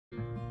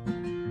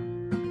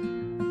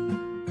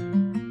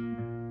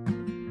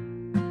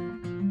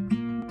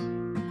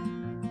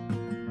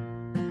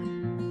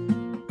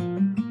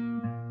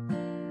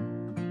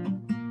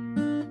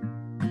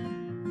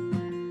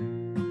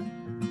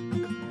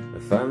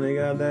Finally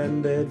got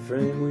that bed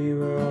frame we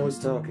were always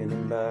talking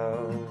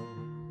about,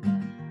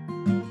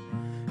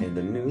 and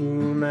a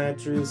new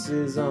mattress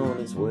is on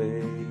its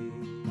way.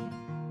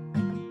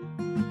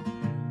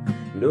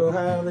 And oh,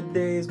 how the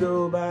days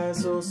go by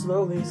so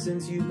slowly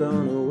since you've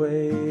gone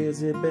away.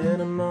 Has it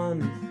been a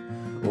month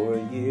or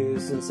a year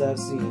since I've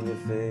seen your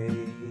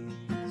face?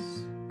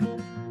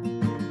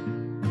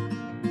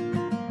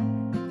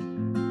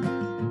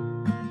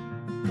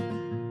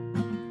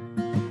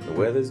 The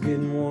weather's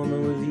getting warmer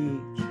with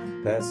each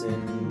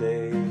passing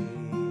day,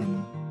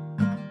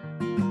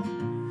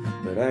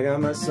 but I got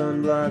my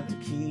sunblock to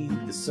keep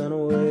the sun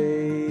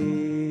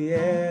away.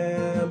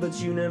 Yeah, but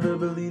you never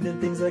believed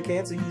in things like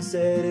cancer. You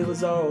said it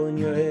was all in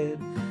your head.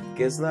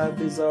 Guess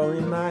life is all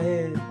in my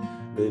head,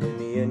 but in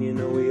the end, you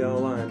know, we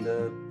all wind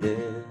up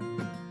dead.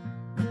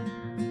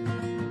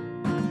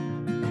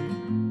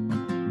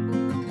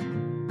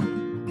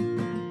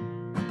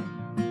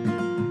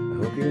 I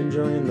hope you're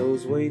enjoying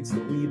those weights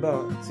that we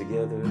bought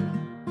together.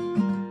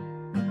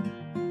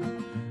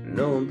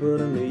 No one put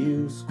them to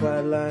use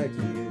quite like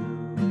you.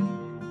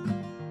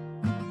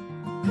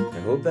 I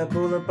hope that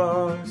pull-up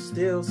bar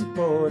still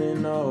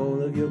supporting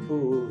all of your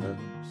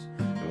pull-ups.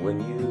 And when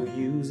you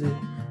use it,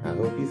 I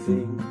hope you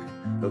think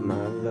of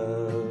my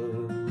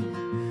love.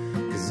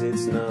 'Cause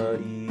it's not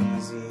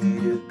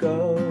easy to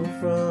go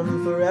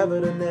from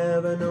forever to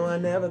never. No, I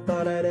never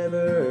thought I'd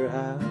ever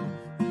have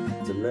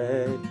to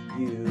let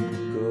you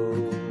go.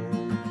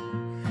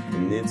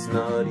 And it's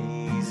not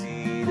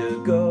easy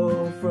to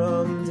go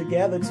from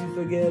together to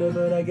forget her,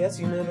 but I guess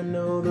you never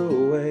know the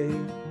way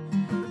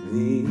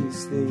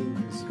these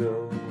things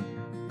go.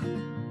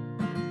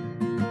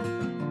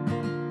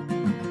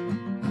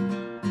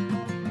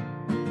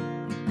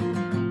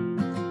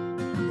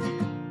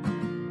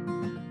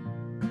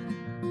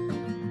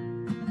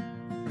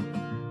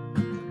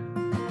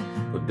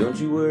 But don't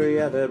you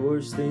worry, I've had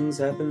worse things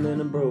happen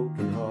than a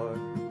broken heart.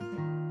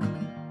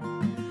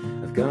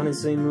 I've gone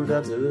insane, moved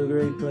out to the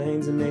Great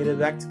Plains and made it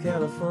back to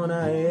California,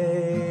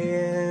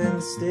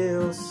 and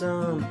still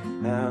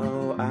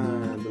somehow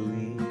I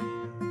believe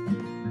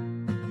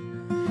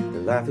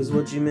that life is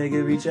what you make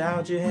it. Reach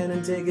out your hand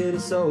and take it.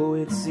 So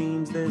it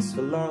seems this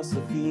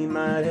philosophy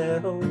might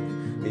help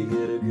me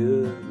get a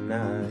good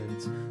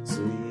night's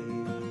sleep.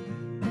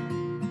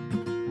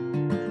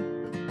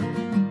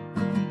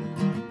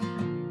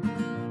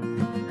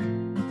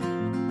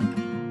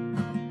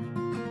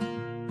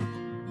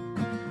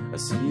 I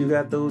see you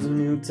got those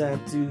new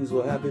tattoos.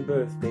 Well, happy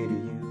birthday to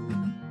you.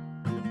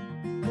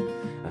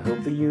 I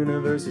hope the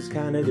universe is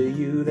kinder to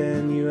you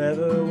than you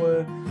ever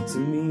were to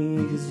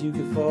me. 'Cause you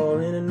could fall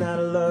in and out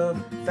of love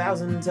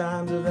 1,000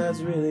 times if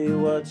that's really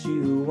what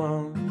you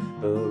want.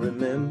 But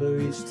remember,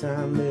 each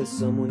time there's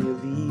someone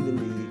you're leaving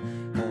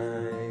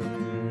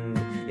behind.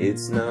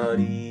 It's not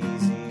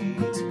easy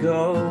to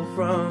go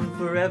from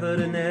forever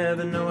to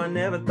never. No, I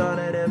never thought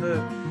I'd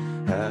ever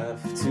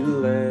have to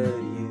let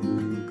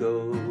you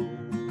go.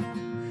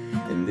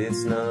 And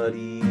it's not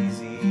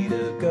easy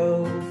to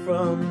go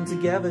from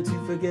together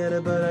to forget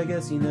her, but I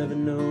guess you never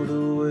know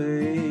the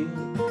way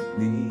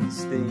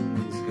these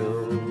things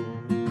go.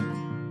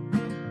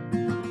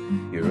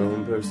 Your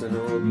own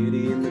personal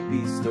beauty and the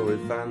Beast story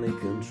finally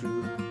come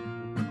true,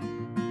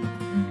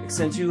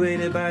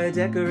 accentuated by a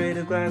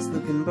decorated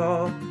glass-looking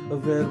ball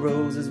of red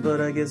roses. But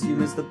I guess you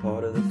missed the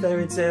part of the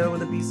fairy tale where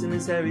the beast in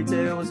his hairy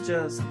tail was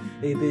just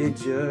a big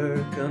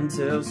jerk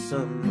until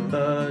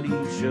somebody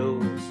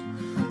chose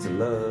to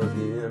love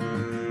him.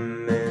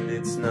 And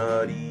it's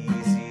not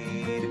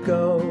easy to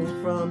go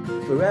from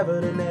forever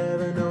to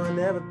never. No, I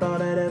never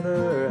thought I'd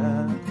ever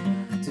have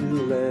to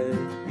let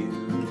you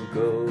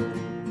go.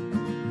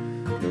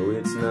 No,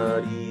 it's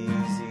not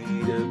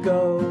easy to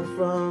go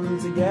from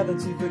together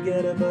to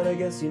forget her, but I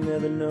guess you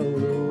never know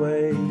the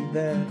way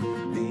that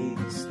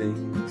these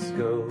things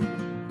go.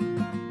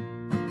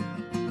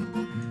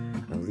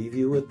 I'll leave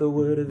you with a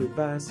word of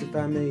advice, if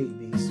I may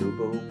be so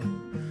bold.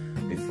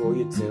 Before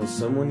you tell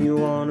someone you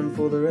want them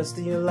for the rest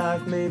of your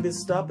life, maybe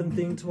stop and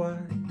think twice.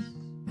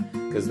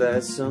 'Cause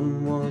that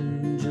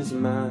someone just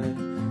might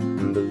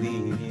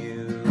believe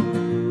you.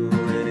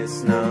 And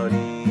it's not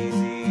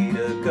easy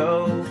to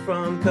go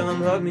from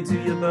come hug me to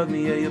you bug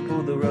me. Yeah, you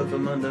pull the rug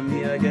from under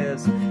me. I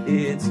guess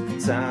it's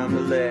time to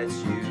let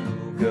you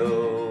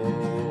go.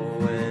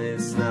 And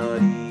it's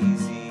not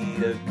easy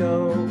to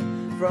go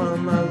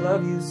from I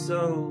love you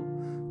so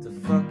to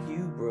fuck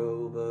you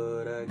bro.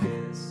 But I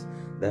guess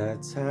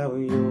that's how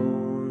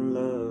you're